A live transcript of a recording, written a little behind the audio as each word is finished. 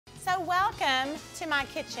So welcome to my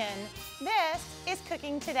kitchen. This is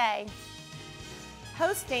Cooking Today.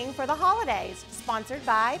 Hosting for the holidays, sponsored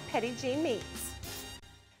by Petit Jean Meats.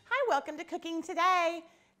 Hi, welcome to Cooking Today.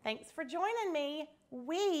 Thanks for joining me.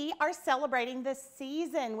 We are celebrating the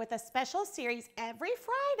season with a special series every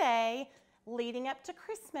Friday leading up to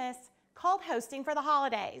Christmas called Hosting for the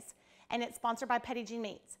Holidays. And it's sponsored by Petit Jean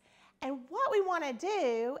Meats. And what we want to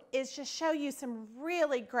do is just show you some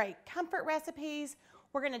really great comfort recipes.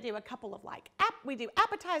 We're going to do a couple of we do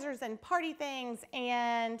appetizers and party things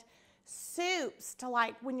and soups to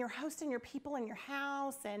when you're hosting your people in your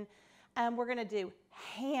house. And we're going to do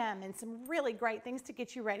ham and some really great things to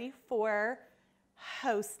get you ready for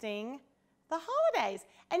hosting the holidays.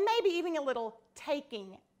 And maybe even a little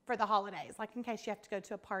taking for the holidays. Like in case you have to go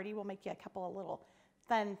to a party, we'll make you a couple of little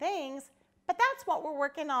fun things. But that's what we're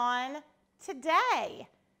working on today.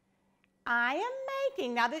 I am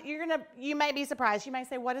making, now that you may be surprised, you may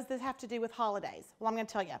say, what does this have to do with holidays? Well, I'm going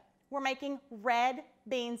to tell you. We're making red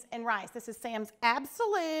beans and rice. This is Sam's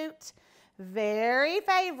absolute, very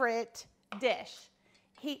favorite dish.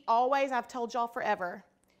 He always, I've told y'all forever,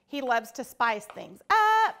 he loves to spice things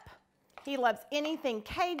up. He loves anything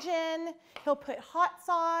Cajun. He'll put hot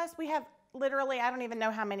sauce. We have literally, I don't even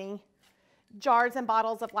know how many jars and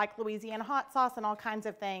bottles of Louisiana hot sauce and all kinds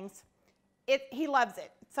of things. He loves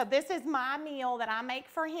it. So this is my meal that I make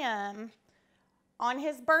for him on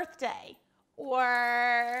his birthday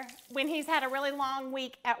or when he's had a really long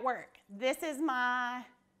week at work. This is my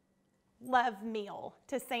love meal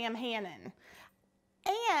to Sam Hannon.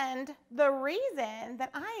 And the reason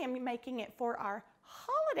that I am making it for our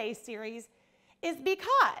holiday series is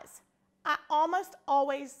because I almost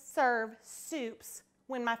always serve soups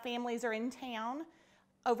when my families are in town,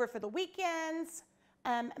 over for the weekends,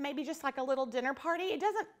 maybe just like a little dinner party. It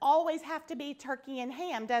doesn't always have to be turkey and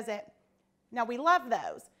ham, does it? Now, we love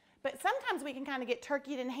those, but sometimes we can kind of get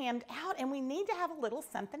turkeyed and hammed out and we need to have a little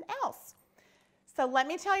something else. So let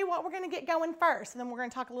me tell you what we're going to get going first, and then we're going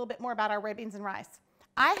to talk a little bit more about our red beans and rice.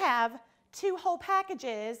 I have 2 whole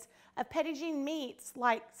packages of Petit Jean Meats,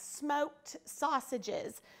 smoked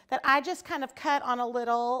sausages that I just kind of cut on a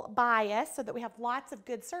little bias so that we have lots of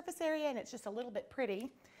good surface area and it's just a little bit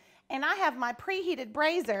pretty. And I have my preheated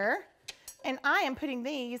braiser, and I am putting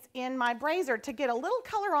these in my braiser to get a little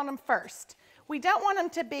color on them first. We don't want them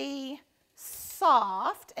to be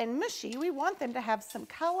soft and mushy. We want them to have some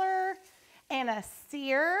color and a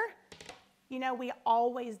sear. You know, we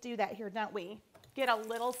always do that here, don't we? Get a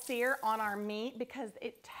little sear on our meat because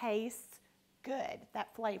it tastes good,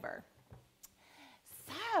 that flavor.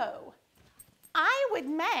 So I would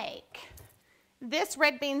make this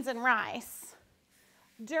red beans and rice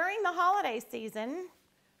during the holiday season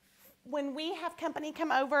when we have company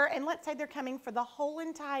come over, and let's say they're coming for the whole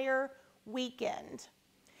entire weekend.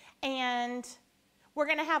 And we're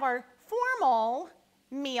going to have our formal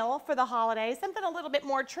meal for the holidays, something a little bit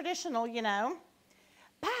more traditional, you know.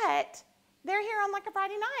 But they're here on a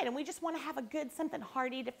Friday night, and we just want to have a good something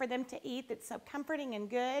hearty for them to eat that's so comforting and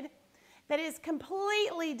good, that is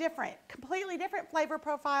completely different flavor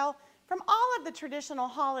profile from all of the traditional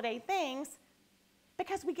holiday things,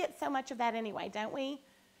 because we get so much of that anyway, don't we?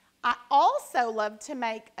 I also love to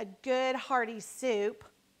make a good hearty soup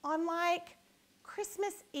on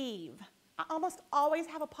Christmas Eve. I almost always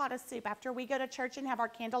have a pot of soup after we go to church and have our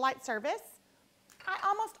candlelight service. I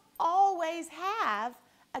almost always have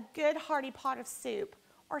a good hearty pot of soup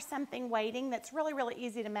or something waiting that's really, really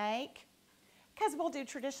easy to make, because we'll do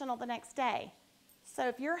traditional the next day. So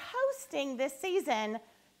if you're hosting this season,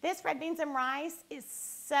 this red beans and rice is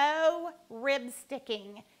so rib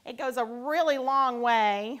sticking. It goes a really long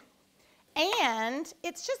way, and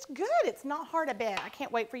it's just good. It's not hard a bit. I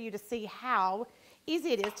can't wait for you to see how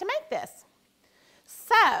easy it is to make this.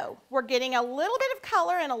 So we're getting a little bit of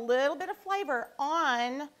color and a little bit of flavor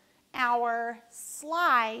on our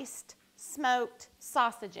sliced smoked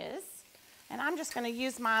sausages. And I'm just going to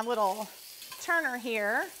use my little turner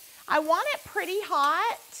here. I want it pretty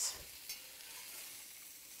hot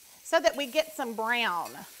so that we get some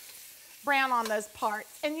brown on those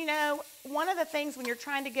parts. And you know, one of the things when you're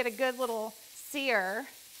trying to get a good little sear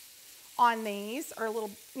on these, or a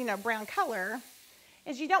little, brown color,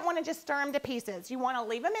 is you don't want to just stir them to pieces. You want to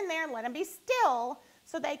leave them in there and let them be still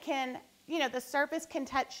so they can, the surface can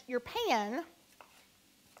touch your pan,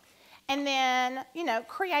 and then,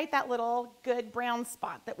 create that little good brown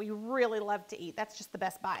spot that we really love to eat. That's just the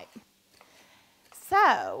best bite.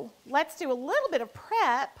 So let's do a little bit of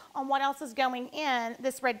prep on what else is going in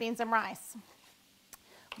this red beans and rice.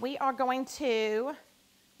 We have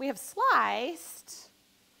sliced,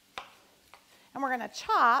 and we're going to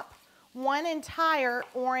chop 1 entire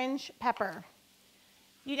orange pepper.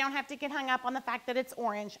 You don't have to get hung up on the fact that it's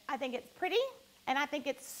orange. I think it's pretty and I think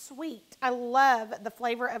it's sweet. I love the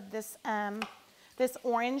flavor of this, this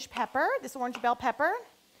orange pepper, this orange bell pepper.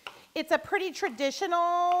 It's a pretty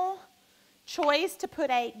traditional choice to put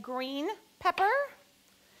a green pepper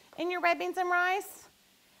in your red beans and rice.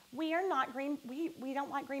 We are not green, we don't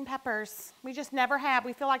like green peppers. We just never have.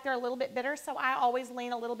 We feel like they're a little bit bitter, so I always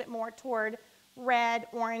lean a little bit more toward red,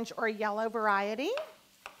 orange, or yellow variety.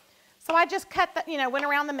 So I just cut the, went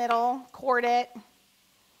around the middle, cored it,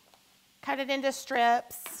 cut it into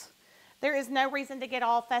strips. There is no reason to get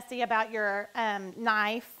all fussy about your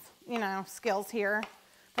knife, skills here.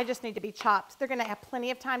 They just need to be chopped. They're gonna have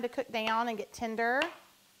plenty of time to cook down and get tender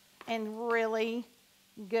and really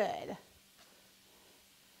good.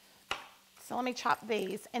 So let me chop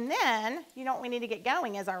these. And then, what we need to get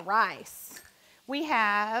going is our rice. We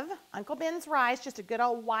have Uncle Ben's rice, just a good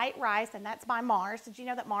old white rice, and that's by Mars. Did you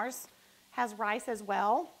know that Mars has rice as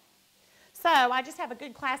well? So I just have a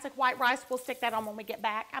good classic white rice. We'll stick that on when we get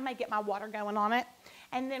back. I may get my water going on it.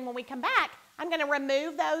 And then when we come back, I'm gonna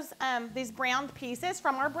remove those, these browned pieces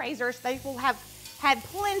from our braisers. They will have had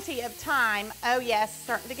plenty of time. Oh yes,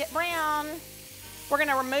 starting to get brown. We're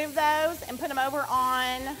gonna remove those and put them over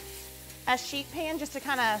on a sheet pan just to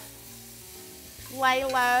kind of lay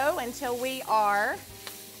low until we are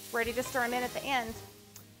ready to stir them in at the end.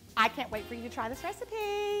 I can't wait for you to try this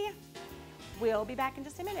recipe. We'll be back in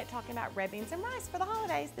just a minute talking about red beans and rice for the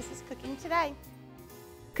holidays. This is Cooking Today.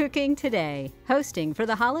 Cooking Today, hosting for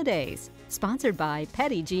the holidays, sponsored by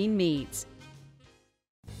Petit Jean Meats.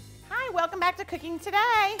 Hi, welcome back to Cooking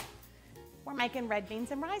Today. We're making red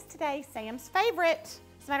beans and rice today, Sam's favorite.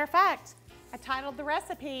 As a matter of fact, I titled the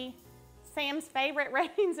recipe Sam's favorite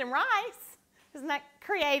red beans and rice. Isn't that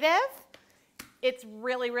creative? It's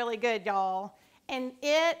really, really good, y'all. And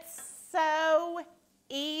it's so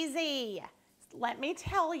easy. Let me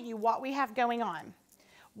tell you what we have going on.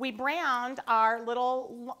 We browned our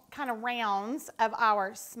little kind of rounds of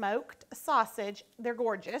our smoked sausage. They're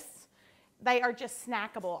gorgeous. They are just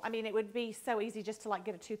snackable. I mean, it would be so easy just to like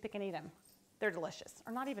get a toothpick and eat them. They're delicious.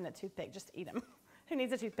 Or not even a toothpick, just eat them. Who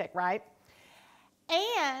needs a toothpick, right?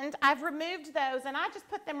 And I've removed those and I just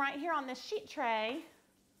put them right here on this sheet tray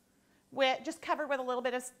just covered with a little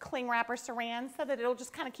bit of cling wrap or saran so that it'll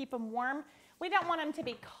just kind of keep them warm. We don't want them to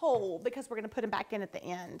be cold because we're going to put them back in at the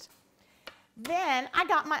end. Then I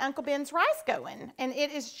got my Uncle Ben's rice going, and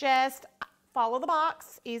it is just follow the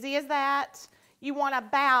box, easy as that. You want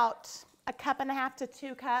about 1.5 cups to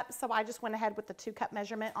 2 cups, so I just went ahead with the 2-cup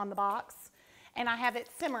measurement on the box. And I have it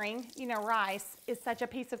simmering. Rice is such a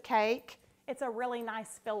piece of cake. It's a really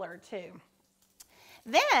nice filler too.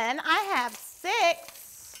 Then I have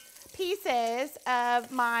 6 pieces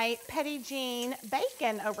of my Petit Jean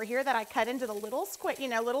bacon over here that I cut into the little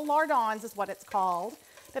little lardons is what it's called.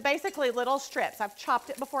 But basically little strips. I've chopped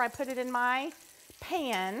it before I put it in my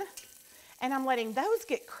pan, and I'm letting those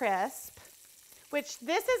get crisp, which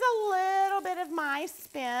this is a little bit of my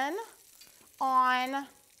spin on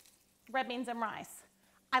red beans and rice.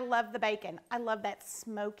 I love the bacon. I love that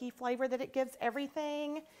smoky flavor that it gives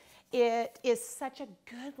everything. It is such a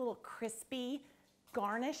good little crispy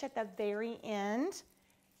garnish at the very end.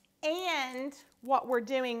 And what we're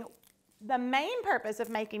doing, the main purpose of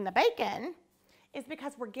making the bacon is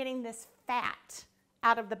because we're getting this fat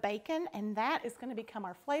out of the bacon, and that is gonna become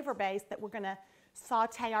our flavor base that we're gonna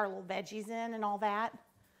saute our little veggies in and all that.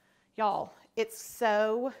 Y'all, it's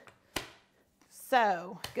so,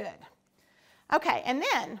 so good. Okay, and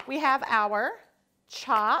then we have our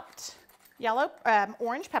chopped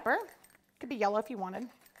orange pepper. Could be yellow if you wanted.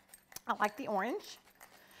 I like the orange.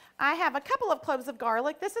 I have a couple of cloves of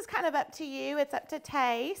garlic. This is kind of up to you. It's up to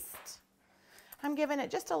taste. I'm giving it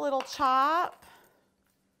just a little chop.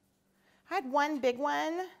 I had 1 big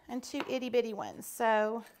one and 2 itty bitty ones,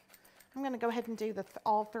 so I'm going to go ahead and do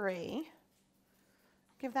all 3.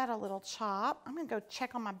 Give that a little chop. I'm going to go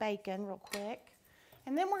check on my bacon real quick.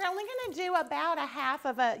 And then we're only going to do about 1/2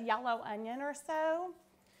 of a yellow onion or so.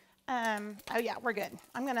 Oh yeah, we're good.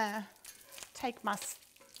 I'm going to take my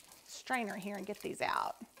strainer here and get these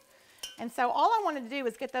out. And so all I wanted to do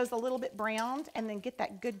is get those a little bit browned and then get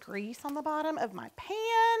that good grease on the bottom of my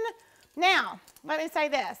pan. Now, let me say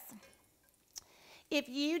this. If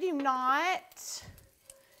you do not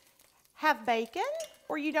have bacon,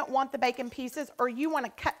 or you don't want the bacon pieces, or you want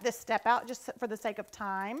to cut this step out just for the sake of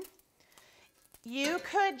time, you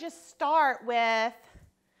could just start with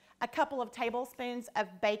a couple of tablespoons of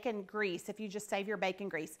bacon grease. If you just save your bacon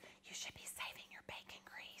grease, you should be saving your bacon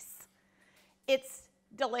grease. It's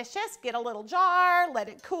delicious. Get a little jar, let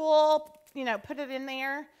it cool, put it in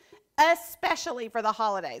there. especially for the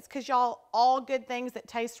holidays, because y'all, all good things that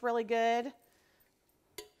taste really good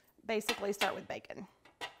basically start with bacon,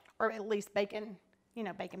 or at least bacon, you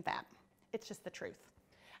know, bacon fat. It's just the truth.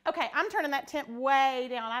 Okay, I'm turning that temp way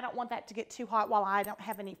down. I don't want that to get too hot while I don't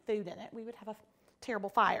have any food in it. We would have a terrible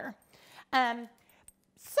fire.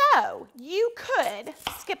 So you could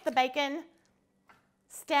skip the bacon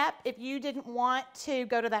step if you didn't want to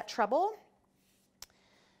go to that trouble.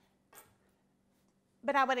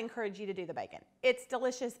 But I would encourage you to do the bacon. It's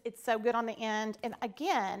delicious. It's so good on the end. And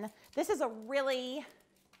again, this is a really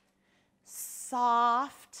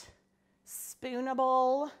soft,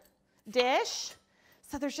 spoonable dish.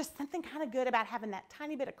 So there's just something kind of good about having that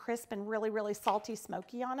tiny bit of crisp and really, really salty,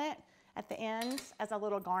 smoky on it at the end as a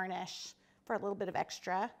little garnish for a little bit of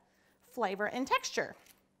extra flavor and texture.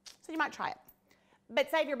 So you might try it. But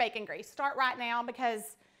save your bacon grease. Start right now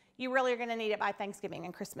because you really are going to need it by Thanksgiving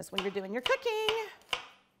and Christmas when you're doing your cooking.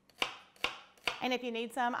 And if you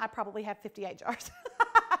need some, I probably have 58 jars.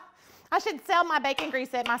 I should sell my bacon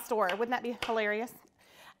grease at my store. Wouldn't that be hilarious?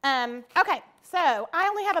 Okay, so I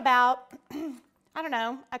only have about, I don't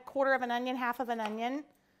know, a quarter of an onion, half of an onion.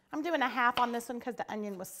 I'm doing a half on this one because the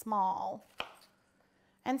onion was small.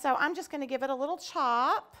 And so I'm just going to give it a little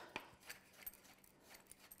chop.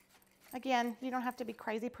 Again, you don't have to be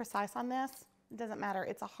crazy precise on this. It doesn't matter.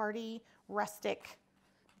 It's a hearty, rustic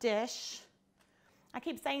dish. I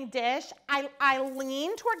keep saying dish. I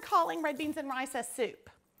lean toward calling red beans and rice a soup.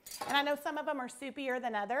 And I know some of them are soupier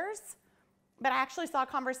than others, but I actually saw a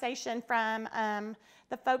conversation from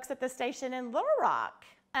the folks at the station in Little Rock.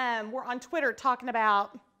 We're on Twitter talking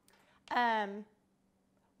about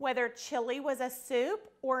whether chili was a soup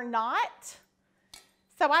or not.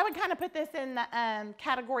 So I would kind of put this in the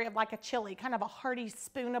category of like a chili, kind of a hearty,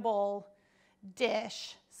 spoonable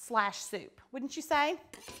dish / soup. Wouldn't you say?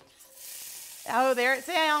 Oh, there it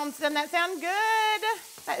sounds. Doesn't that sound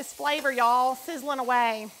good? That is flavor, y'all, sizzling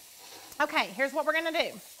away. Okay, here's what we're gonna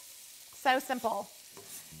do. So simple.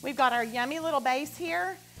 We've got our yummy little base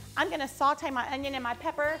here. I'm gonna saute my onion and my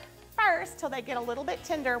pepper first till they get a little bit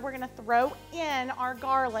tender. We're gonna throw in our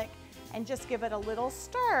garlic and just give it a little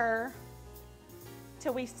stir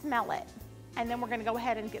till we smell it. And then we're gonna go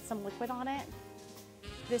ahead and get some liquid on it.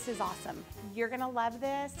 This is awesome. You're gonna love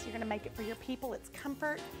this. You're gonna make it for your people. It's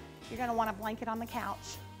comfort. You're gonna want a blanket on the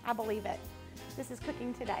couch. I believe it. This is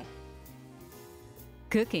Cooking Today.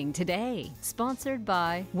 Cooking Today, sponsored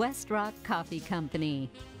by West Rock Coffee Company.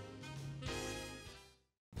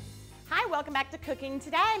 Hi, welcome back to Cooking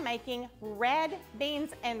Today, making red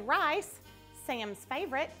beans and rice, Sam's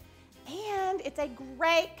favorite. And it's a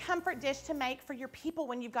great comfort dish to make for your people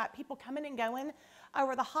when you've got people coming and going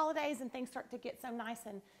over the holidays and things start to get so nice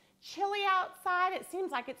and chilly outside. It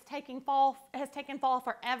seems like it's has taken fall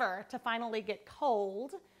forever to finally get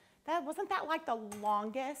cold. Wasn't that like the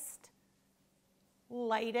longest,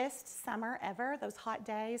 latest summer ever, those hot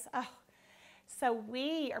days? Oh, so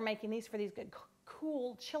we are making these for these good,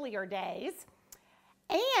 cool, chillier days.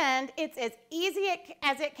 And it's as easy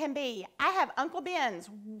as it can be. I have Uncle Ben's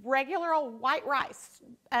regular old white rice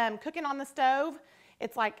cooking on the stove.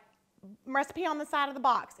 It's like recipe on the side of the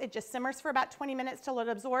box. It just simmers for about 20 minutes till it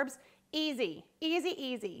absorbs. Easy, easy,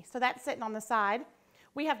 easy. So that's sitting on the side.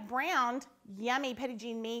 We have browned, yummy petit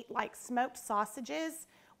jean meat like smoked sausages.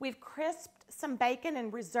 We've crisped some bacon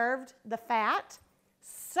and reserved the fat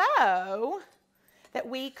so that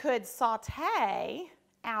we could saute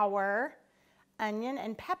our onion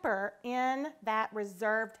and pepper in that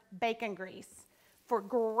reserved bacon grease for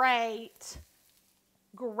great,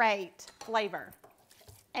 great flavor.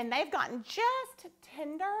 And they've gotten just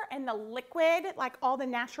tender, and the liquid, like all the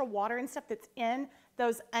natural water and stuff that's in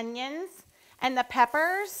those onions and the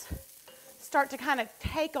peppers, start to kind of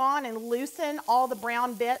take on and loosen all the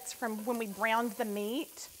brown bits from when we browned the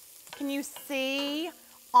meat. Can you see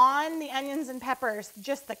on the onions and peppers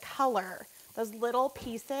just the color, those little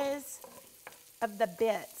pieces of the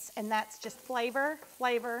bits? And that's just flavor,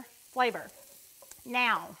 flavor, flavor.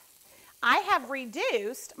 Now, I have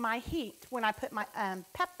reduced my heat when I put my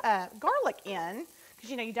garlic in,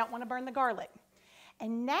 because you know you don't want to burn the garlic.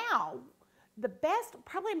 And now, the best,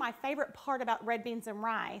 probably my favorite part about red beans and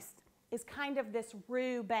rice is kind of this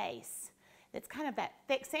roux base. It's kind of that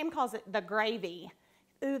thick. Sam calls it the gravy.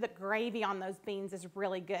 Ooh, the gravy on those beans is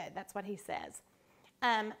really good. That's what he says.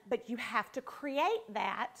 But you have to create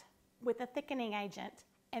that with a thickening agent,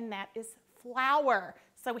 and that is flour.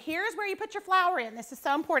 So here's where you put your flour in. This is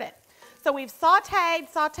so important. So we've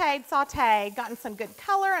sauteed, sauteed, sauteed, gotten some good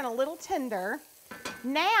color and a little tender.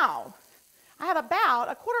 Now, I have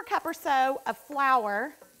about a quarter cup or so of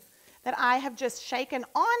flour that I have just shaken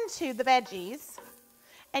onto the veggies.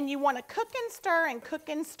 And you want to cook and stir and cook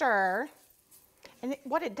and stir. And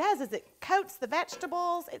what it does is it coats the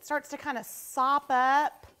vegetables. It starts to kind of sop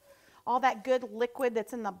up all that good liquid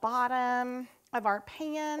that's in the bottom of our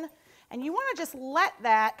pan. And you want to just let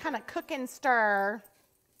that kind of cook and stir,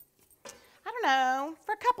 I don't know,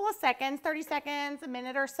 for a couple of seconds, 30 seconds, a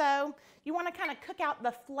minute or so. You want to kind of cook out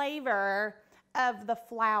the flavor of the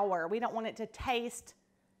flour. We don't want it to taste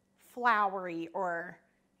floury, or,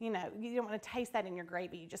 you know, you don't want to taste that in your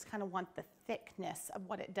gravy. You just kind of want the thickness of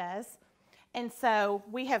what it does. And so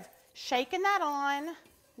we have shaken that on.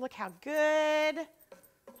 Look how good.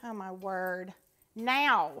 Oh my word.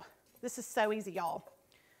 Now, this is so easy, y'all.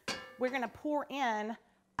 We're going to pour in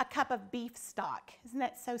a cup of beef stock. Isn't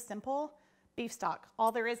that so simple? Beef stock,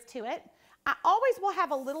 all there is to it. I always will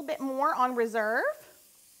have a little bit more on reserve,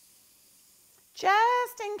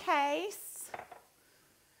 just in case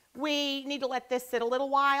we need to let this sit a little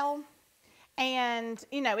while and,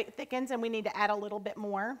 you know, it thickens and we need to add a little bit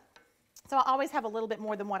more. So I always have a little bit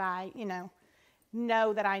more than what I,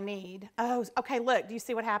 know that I need. Oh, okay, look, do you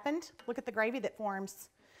see what happened? Look at the gravy that forms.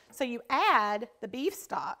 So you add the beef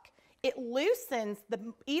stock, it loosens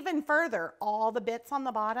even further all the bits on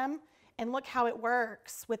the bottom, and look how it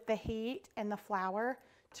works with the heat and the flour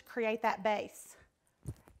to create that base.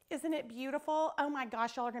 Isn't it beautiful? Oh my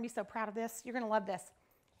gosh, y'all are gonna be so proud of this. You're gonna love this.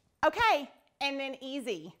 Okay, and then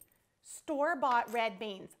easy, store-bought red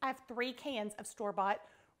beans. I have 3 cans of store-bought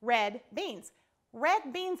red beans.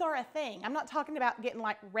 Red beans are a thing. I'm not talking about getting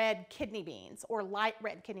like red kidney beans or light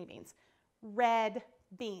red kidney beans. Red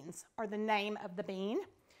beans are the name of the bean.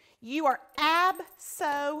 You are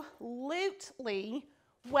absolutely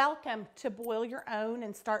welcome to boil your own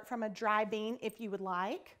and start from a dry bean if you would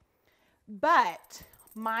like. But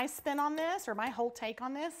my spin on this, or my whole take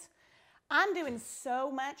on this, I'm doing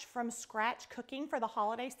so much from scratch cooking for the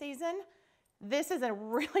holiday season. This is a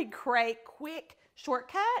really great, quick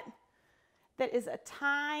shortcut that is a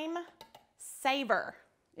time saver,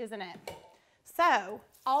 isn't it? So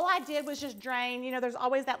all I did was just drain, there's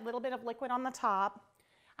always that little bit of liquid on the top.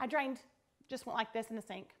 I just went like this in the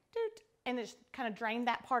sink, and just kind of drained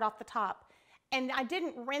that part off the top. And I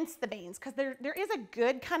didn't rinse the beans because there is a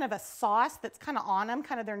good kind of a sauce that's kind of on them,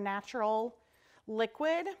 kind of their natural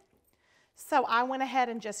liquid. So I went ahead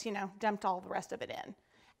and just, dumped all the rest of it in.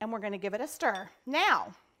 And we're going to give it a stir.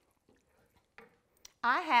 Now,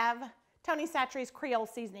 I have Tony Chachere's Creole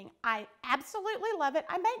seasoning. I absolutely love it.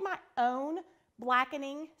 I make my own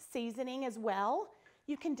blackening seasoning as well.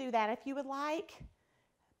 You can do that if you would like.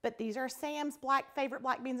 But these are Sam's favorite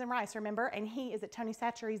black beans and rice, remember? And he is a Tony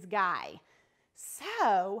Chachere's guy.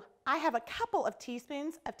 So I have a couple of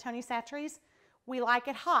teaspoons of Tony Chachere's. We like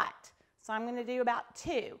it hot. So I'm going to do about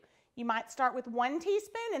 2. You might start with 1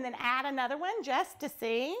 teaspoon and then add another one just to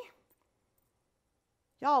see.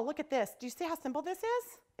 Y'all, look at this. Do you see how simple this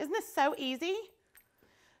is? Isn't this so easy?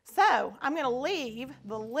 So I'm going to leave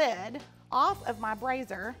the lid off of my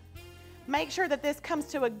braiser. Make sure that this comes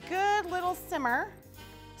to a good little simmer.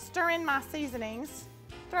 Stir in my seasonings.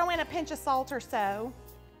 Throw in a pinch of salt or so,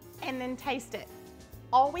 and then taste it.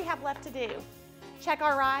 All we have left to do, check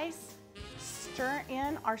our rice, stir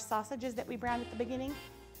in our sausages that we browned at the beginning,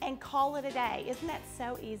 and call it a day. Isn't that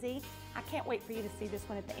so easy? I can't wait for you to see this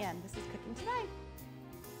one at the end. This is Cooking Today.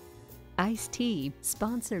 Iced tea,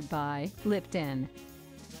 sponsored by Lipton.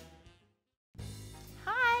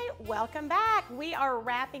 Hi, welcome back. We are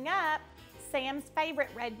wrapping up Sam's favorite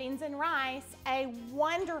red beans and rice, a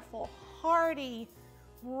wonderful, hearty,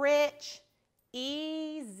 rich,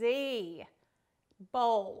 easy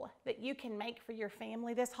bowl that you can make for your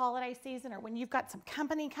family this holiday season, or when you've got some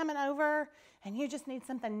company coming over and you just need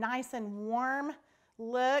something nice and warm.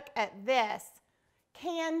 Look at this.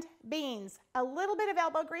 Canned beans, a little bit of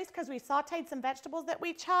elbow grease because we sauteed some vegetables that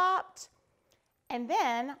we chopped, and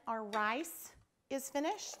then our rice is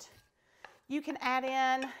finished. You can add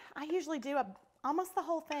in, I usually do almost the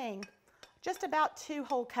whole thing, just about 2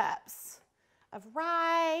 whole cups of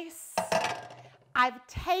rice. I've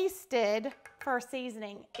tasted for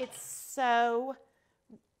seasoning. It's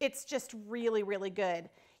just really, really good.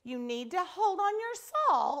 You need to hold on your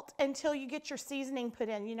salt until you get your seasoning put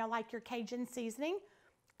in, like your Cajun seasoning.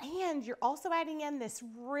 And you're also adding in this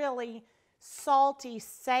really salty,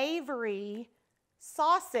 savory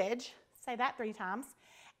sausage. Say that 3 times.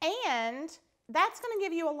 And that's going to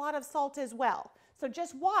give you a lot of salt as well. So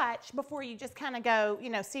just watch before you just kind of go,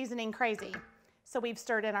 seasoning crazy. So we've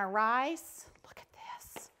stirred in our rice. Look at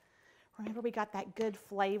this. Remember, we got that good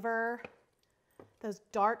flavor, those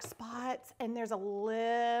dark spots, and there's a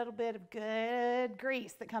little bit of good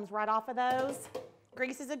grease that comes right off of those.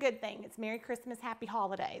 Grease is a good thing. It's Merry Christmas, Happy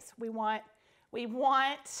Holidays. We want We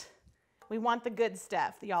want the good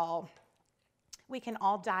stuff, y'all. We can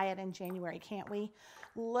all diet in January, can't we?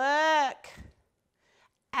 Look.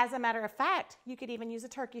 As a matter of fact, you could even use a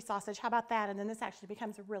turkey sausage. How about that? And then this actually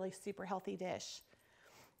becomes a really super healthy dish.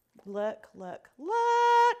 Look, look,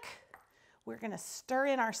 look. We're gonna stir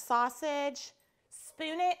in our sausage,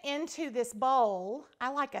 spoon it into this bowl. I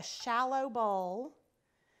like a shallow bowl.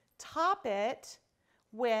 Top it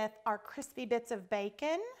with our crispy bits of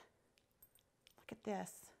bacon. Look at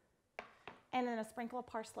this. And then a sprinkle of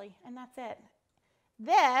parsley, and that's it.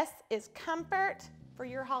 This is comfort for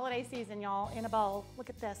your holiday season, y'all, in a bowl. Look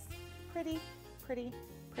at this. Pretty, pretty,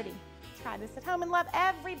 pretty. Try this at home and love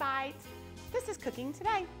every bite. This is Cooking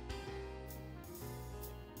Today.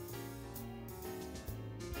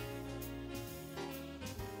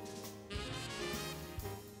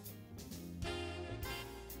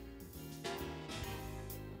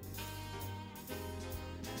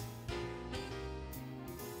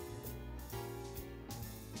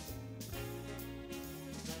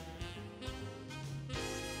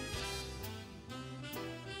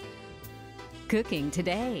 Cooking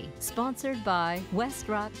Today, sponsored by West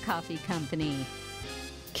Rock Coffee Company.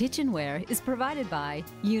 Kitchenware is provided by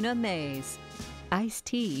Una Mays. Iced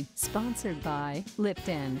tea, sponsored by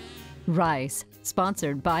Lipton. Rice,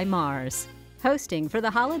 sponsored by Mars. Hosting for the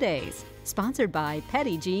holidays, sponsored by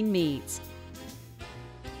Petit Jean Meats.